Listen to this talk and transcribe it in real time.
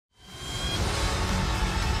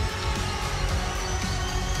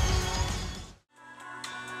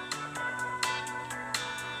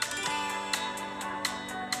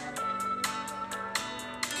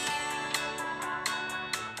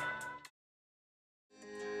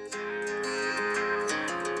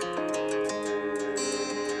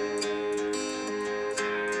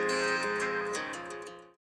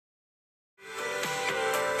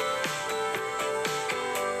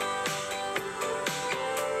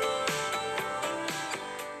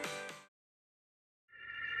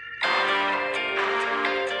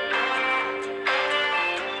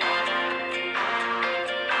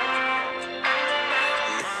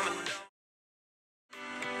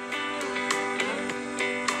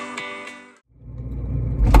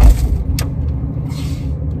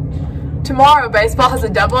Tomorrow, baseball has a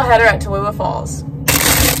doubleheader at Tallulah Falls.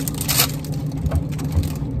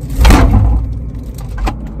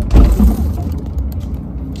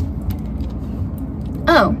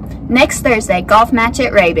 Oh, next Thursday, golf match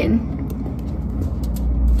at Rabin.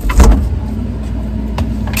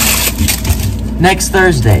 Next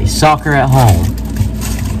Thursday, soccer at home.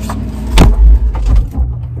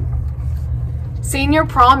 Senior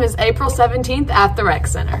prom is April 17th at the Rec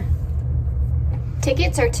Center.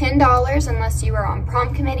 Tickets are $10 unless you were on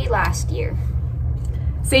prom committee last year.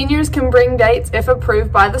 Seniors can bring dates if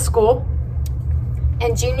approved by the school.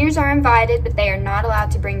 And juniors are invited, but they are not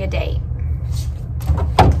allowed to bring a date.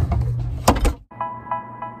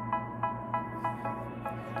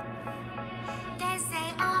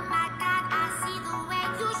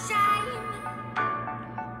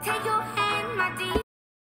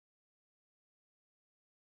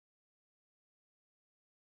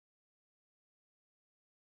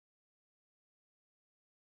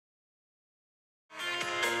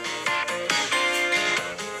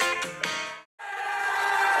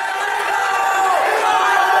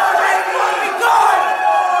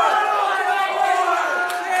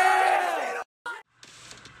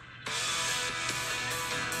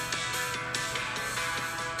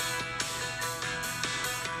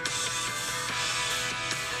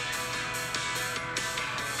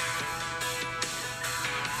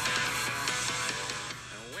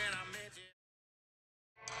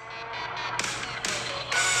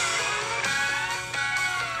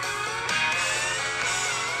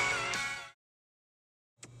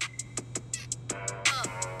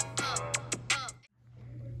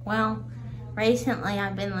 Well, recently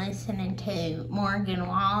I've been listening to Morgan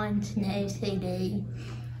Wallen's new CD,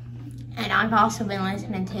 and I've also been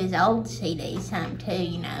listening to his old CD some too,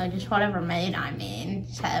 you know, just whatever mood I'm in,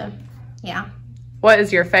 so, yeah. What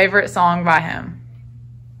is your favorite song by him?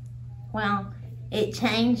 Well, it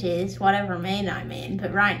changes whatever mood I'm in,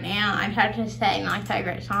 but right now I'd have to say my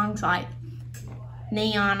favorite song's like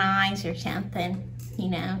Neon Eyes or something, you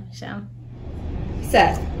know, so.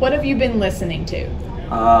 Seth, what have you been listening to?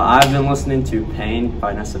 I've been listening to Pain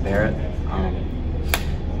by Nessa Barrett.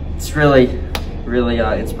 It's really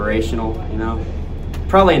inspirational, you know.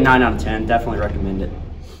 Probably a 9 out of 10, definitely recommend it.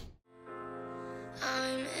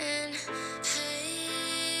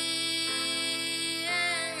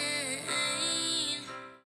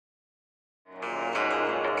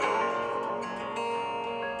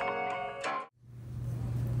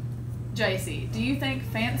 JC, do you think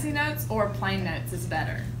fancy notes or plain notes is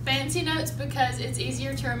better? Fancy notes because it's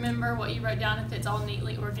easier to remember what you wrote down if it's all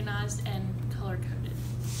neatly organized and color-coded.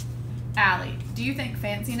 Allie, do you think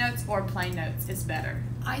fancy notes or plain notes is better?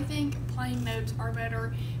 I think plain notes are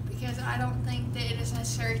better because I don't think that it is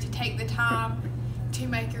necessary to take the time to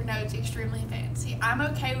make your notes extremely fancy. I'm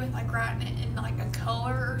okay with like writing it in like a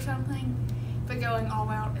color or something, but going all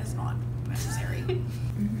out is not necessary.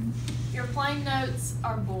 Your plain notes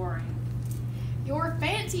are boring. Your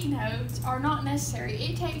fancy notes are not necessary.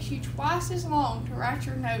 It takes you twice as long to write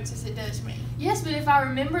your notes as it does me. Yes, but if I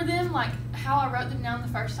remember them, like how I wrote them down the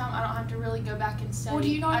first time, I don't have to really go back and study. Well, do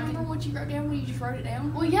you not remember what you wrote down when you just wrote it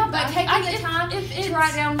down? Well, yeah, but taking the time to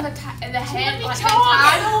write down the head, like the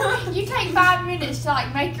title, you take 5 minutes to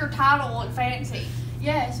like make your title look fancy.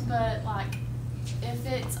 Yes, but like if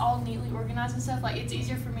it's all neatly organized and stuff, like it's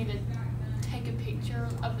easier for me to take a picture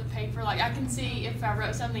of the paper. Like I can see if I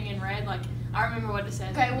wrote something in red, like I remember what it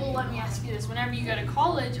said. Okay, well let me ask you this. Whenever you go to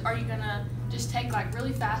college, are you gonna just take like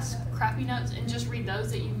really fast, crappy notes and just read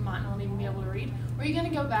those that you might not even be able to read? Or are you gonna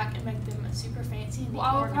go back and make them super fancy and well,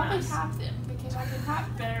 I will organized? probably type them because I can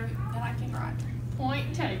type better than I can write.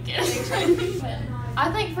 Point taken.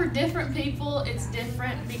 I think for different people it's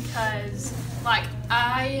different because like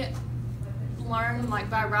I learn like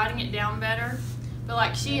by writing it down better, but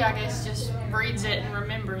like she I guess just reads it and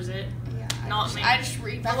remembers it. Not me. I just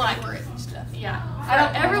read back like, over it and stuff. Yeah.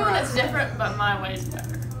 Everyone is different, but my way is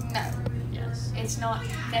better. No. Yes. It's not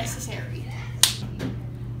necessary.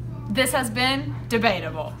 This has been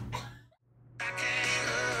Debatable.